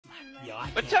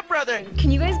What's up, brother?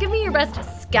 Can you guys give me your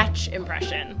best sketch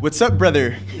impression? What's up,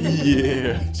 brother?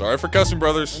 Yeah. Sorry for cussing,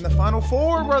 brothers. In the Final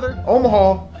Four, brother.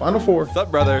 Omaha, Final Four. What's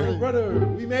up, brother? Brother,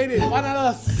 we made it. Why not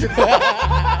us?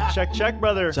 Check, check,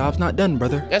 brother. Job's not done,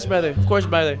 brother. Yes, brother. Of course,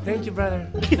 brother. Thank you, brother.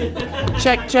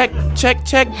 Check, check, check,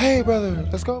 check. Hey, brother.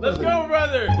 Let's go, brother. Let's go,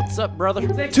 brother. What's up,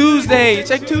 brother? Tuesday.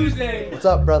 Check Tuesday. What's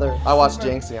up, brother? I watch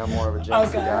Jinxie. I'm more of a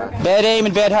Jinxie guy. Bad aim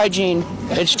and bad hygiene.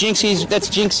 That's Jinxie's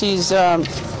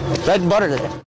bread and butter.